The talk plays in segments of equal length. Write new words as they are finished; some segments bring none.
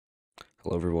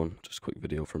Hello everyone, just a quick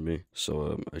video from me.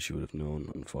 So as you would have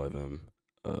known on FiveM,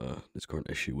 there's a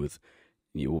current issue with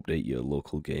you update your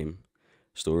local game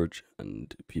storage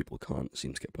and people can't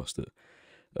seem to get past it.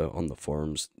 On the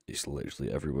forums, it's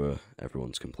literally everywhere,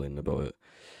 everyone's complaining about it.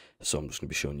 So I'm just going to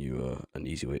be showing you an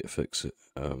easy way to fix it.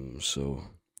 So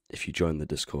if you join the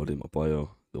Discord in my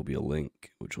bio, there'll be a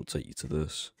link which will take you to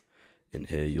this. In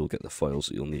here you'll get the files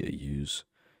that you'll need to use.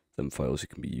 Them files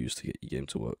can be used to get your game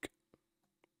to work.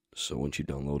 So once you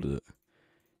downloaded it,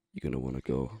 you're going to want to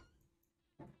go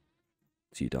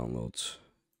to your downloads,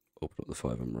 open up the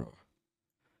Fivem Error.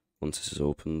 Once this is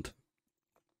opened,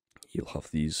 you'll have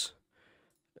these.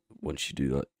 Once you do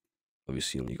that,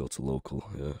 obviously you'll need to go to local,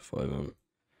 Fivem.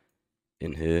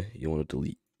 In here, you want to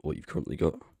delete what you've currently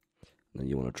got, and then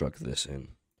you want to drag this in.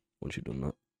 Once you've done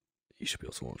that, you should be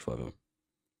able to launch Fivem.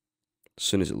 As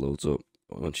soon as it loads up,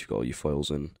 once you've got all your files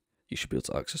in, you should be able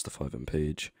to access the Fivem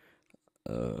page.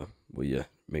 Well, yeah,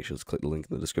 make sure to click the link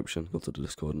in the description, go to the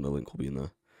Discord, and the link will be in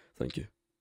there. Thank you.